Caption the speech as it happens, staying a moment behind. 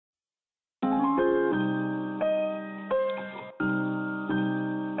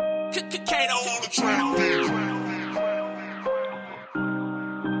Kato on the track there.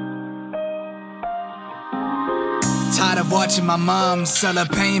 Tired of watching my mom sell her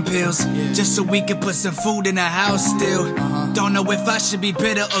pain pills just so we could put some food in the house still. Don't know if I should be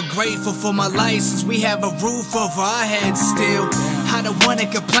bitter or grateful for my life, since we have a roof over our heads still. I don't wanna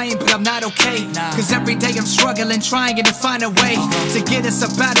complain, but I'm not okay, cause every day I'm struggling, trying to find a way to get us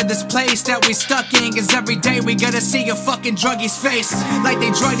up out of this place that we stuck in. Cause every day we gotta see a fucking druggie's face, like they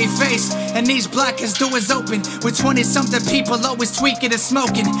drug their face. And these blockhouse doors open with 20-something people always tweaking and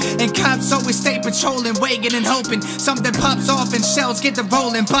smoking, and cops always stay patrolling, waiting and hoping something pops off and shells get the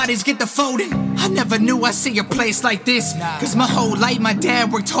rolling, bodies get the folding. I never knew I'd see a place like this, cause my whole life my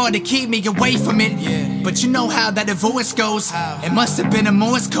dad worked hard to keep me away from it. But you know how that divorce goes. It must have been a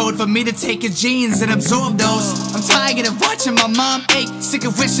Morse code for me to take your genes and absorb those. I'm tired of watching my mom ache, sick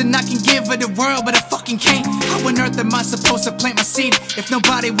of wishing I can give her the world, but I fucking can't. How on earth am I supposed to plant my seed if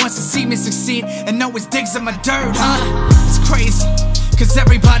nobody wants to see me succeed and always digs in my dirt, huh? It's crazy, cause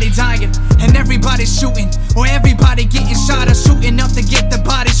everybody dying and everybody shooting, or everybody getting shot or shooting up to get the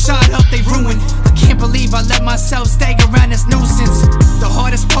body shot up they ruined. I can't believe I let myself stay around this nuisance. The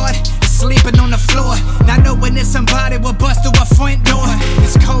hardest part is sleeping on the floor, not knowing if somebody will bust through our front door.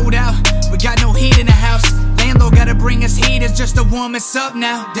 It's cold out, we got no heat in the house. Landlord gotta bring us heaters just to warm us up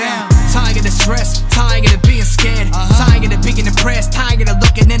now. Damn, tired of stress, tired of being scared, tired of being depressed, tired of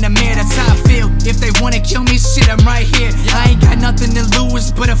looking in the mirror. That's how I feel. If they wanna kill me, shit, I'm right here. I ain't got nothing to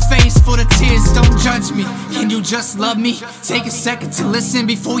lose but a face full of tears. Don't judge me, can you just love me? Take a second to listen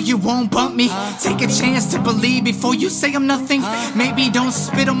before you won't bump me. Take a chance to believe before you say I'm nothing. Maybe don't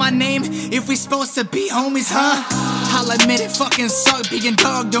spit on my name if we supposed to be homies, huh? I'll admit it fucking sucked being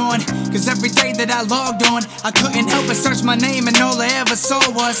dogged on, cause every day that I logged on I couldn't help but search my name, and all I ever saw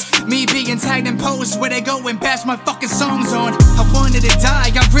was me being tagged in posts where they go and bash my fucking songs on. I wanted to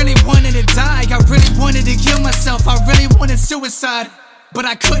die, I really wanted to die, I really wanted to kill myself, I really wanted suicide. But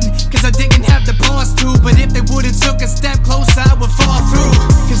I couldn't, cause I didn't have the balls to. But if they would've took a step closer, I would fall through.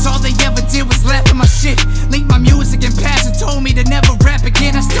 Cause all they ever did was laugh at my shit, link my music and passion, told me to never rap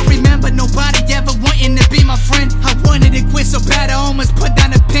again. I still remember nobody ever wanting to be my friend. I wanted to quit so bad I almost put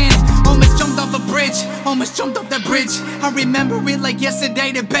down a pen, almost jumped off a bridge, almost jumped off that bridge. I remember it like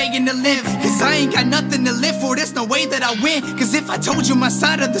yesterday, the begging to live, cause I ain't got nothing to live for, there's no way that I win. Cause if I told you my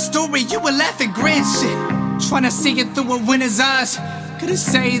side of the story, you would laugh and grin. Shit, trying to see it through a winner's eyes, could've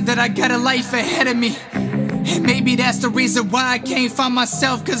said that I got a life ahead of me. And maybe that's the reason why I can't find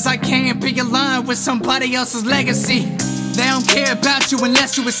myself, cause I can't be aligned with somebody else's legacy. They don't care about you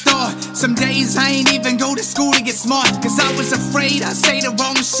unless you a star. Some days I ain't even go to school to get smart, cause I was afraid I'd say the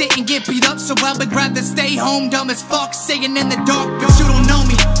wrong shit and get beat up. So I would rather stay home dumb as fuck, singing in the dark. But you don't know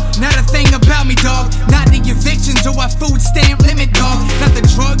me, not a thing about me, dog. Not the evictions or our food stamp limit, dog. Not the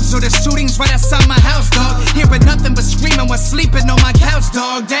drugs or the shootings right outside my house, dog. Hearing nothing but screaming while sleeping on my couch,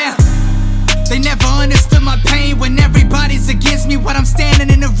 dog. Damn, they never understood my pain when everybody's against me when I'm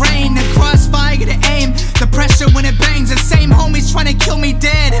standing in the rain. The crossfire, the aim, the pressure when it bangs. The same homies trying to kill me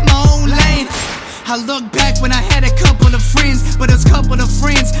dead in my own lane. I look back when I had a couple of friends, but those couple of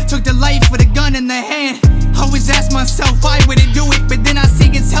friends took the life with a gun in their hand. Always ask myself why would it do it, but then I see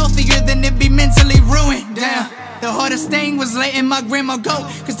it's healthier than it be mentally ruined. Damn, the hardest thing was letting my grandma go,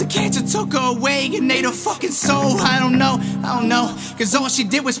 cause the cancer took her away and ate her fucking soul. I don't know, cause all she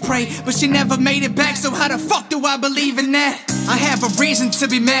did was pray, but she never made it back. So how the fuck do I believe in that? I have a reason to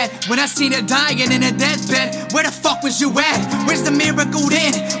be mad when I seen her dying in a deathbed. Where the fuck was you at? Where's the miracle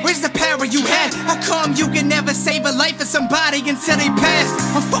then? Where's the power you had? How come you can never save a life of somebody until they pass?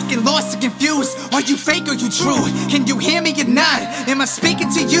 I'm fucking lost and confused. Are you fake or you true? Can you hear me or not? Am I speaking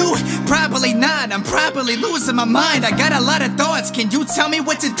to you? Probably not, I'm probably losing my mind. I got a lot of thoughts, can you tell me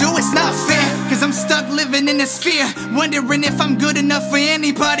what to do? It's not fair, cause I'm stuck living in this fear, wondering if I'm good enough for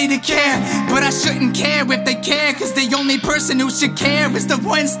anybody to care. But I shouldn't care if they care, cause the only person who should care is the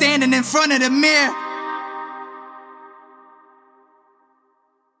one standing in front of the mirror.